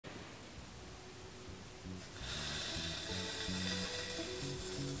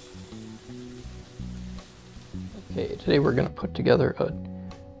Okay, today we're going to put together a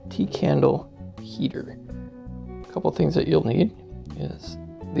tea candle heater. A couple things that you'll need is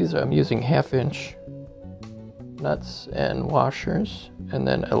these I'm using 1/2" nuts and washers, and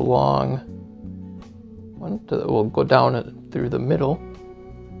then a long one that will go down through the middle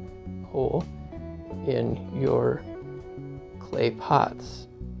hole in your clay pots.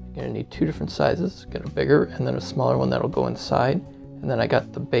 You're going to need 2 different sizes. Get a bigger and then a smaller one that'll go inside. And then I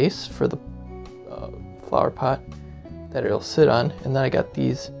got the base for the flower pot that it'll sit on, and then I got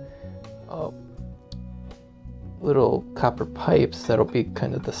these little copper pipes that'll be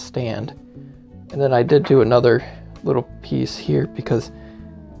kind of the stand. And then I did do another little piece here because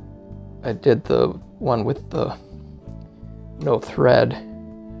I did the one with the no thread.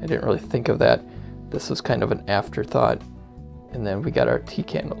 I didn't really think of that. This was kind of an afterthought. And then we got our tea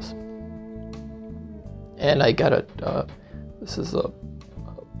candles. And I got this is a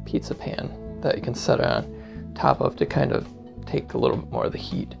pizza pan that you can set on top of to kind of take a little bit more of the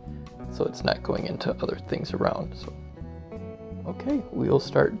heat so it's not going into other things around. So, okay, we'll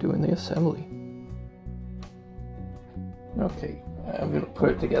start doing the assembly. Okay, I'm going to put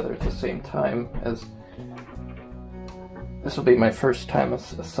it together at the same time as this will be my first time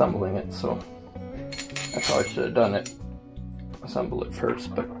assembling it, so I probably should have done it, assemble it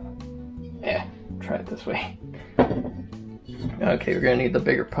first, but try it this way. Okay, we're going to need the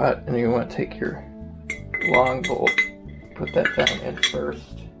bigger pot, and you want to take your long bowl, put that down in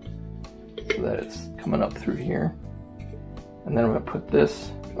first so that it's coming up through here. And then I'm going to put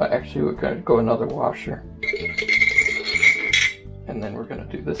this, actually we're going to go another washer. And then we're going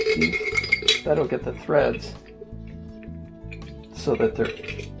to do this piece. That'll get the threads so that they're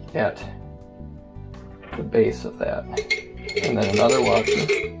at the base of that. And then another washer.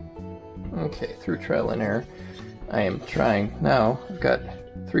 Okay, through trial and error, I am trying now. I've got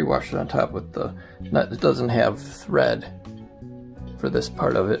 3 washers on top with the nut. It doesn't have thread for this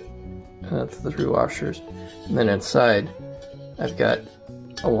part of it, and that's the 3 washers. And then inside, I've got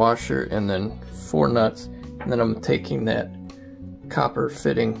a washer and then 4 nuts. And then I'm taking that copper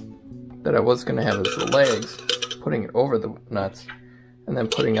fitting that I was going to have as the legs, putting it over the nuts, and then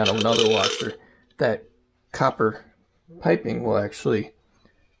putting on another washer. That copper piping will actually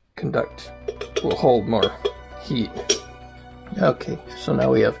will hold more heat. Okay, so now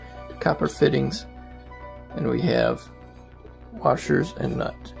we have copper fittings and we have washers and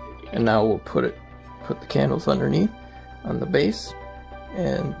nuts. And now we'll put the candles underneath on the base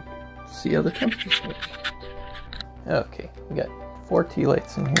and see how the temperature is. Okay, we got 4 tea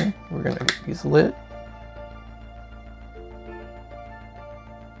lights in here. We're gonna get these lit.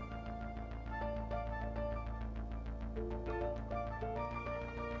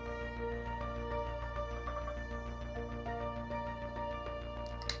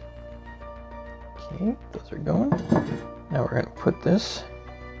 Okay, those are going. Now we're going to put this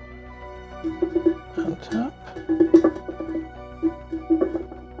on top.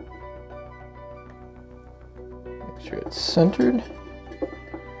 Make sure it's centered.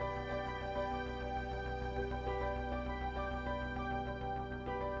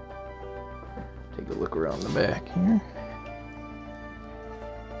 Take a look around the back here.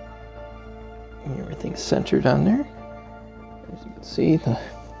 And everything's centered on there. As you can see, the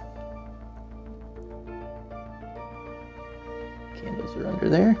candles are under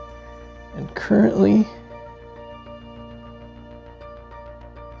there, and currently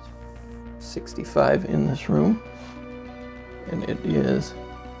 65 in this room, and it is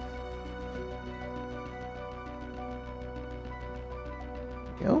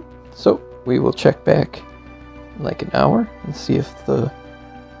so we will check back in like an hour and see if the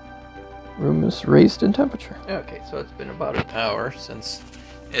room is raised in temperature. Okay, so it's been about an hour since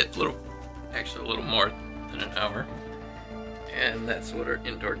actually a little more than an hour. And that's what our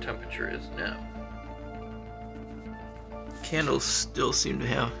indoor temperature is now. Candles still seem to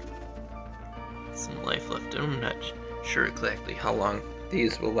have some life left in them. I'm not sure exactly how long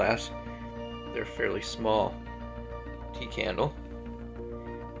these will last. They're fairly small tea candle.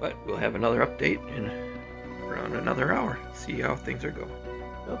 But we'll have another update in around another hour. See how things are going.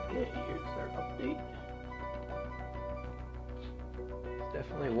 Okay, here's our update. It's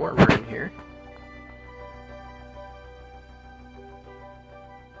definitely warmer in here.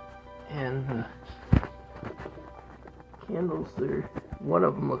 And the candles, one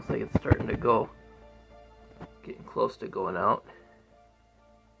of them looks like it's starting to go, getting close to going out.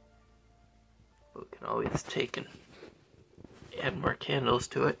 But we can always take and add more candles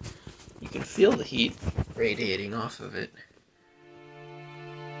to it. You can feel the heat radiating off of it.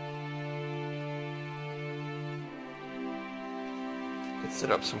 Could set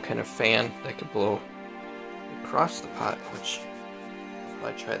up some kind of fan that could blow across the pot, which I'll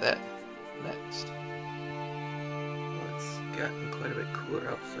probably try that next. Well, it's gotten quite a bit cooler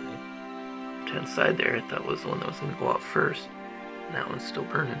outside. The inside there, I thought was the one that was going to go out first, and that one's still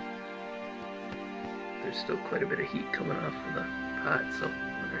burning. There's still quite a bit of heat coming off of the pot, so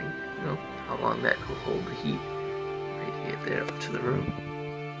I'm wondering, you know, how long that will hold the heat. Radiate that up to the room.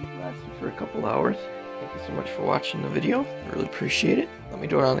 Lasted for a couple hours. Thank you so much for watching the video. I really appreciate it. Let me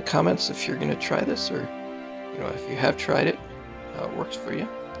know down in the comments if you're going to try this, or you know, if you have tried it, how it works for you.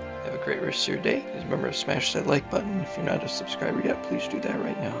 Have a great rest of your day. Please remember to smash that like button. If you're not a subscriber yet, please do that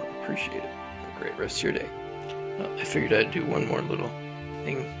right now. I appreciate it. Have a great rest of your day. I figured I'd do one more little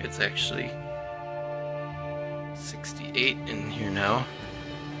thing. It's actually 68 in here now,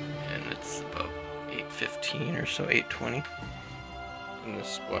 and it's about 8:15 or so, 8:20. And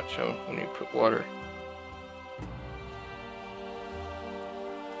just watch out when you put water.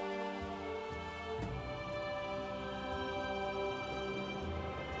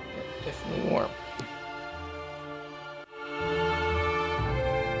 Definitely warm.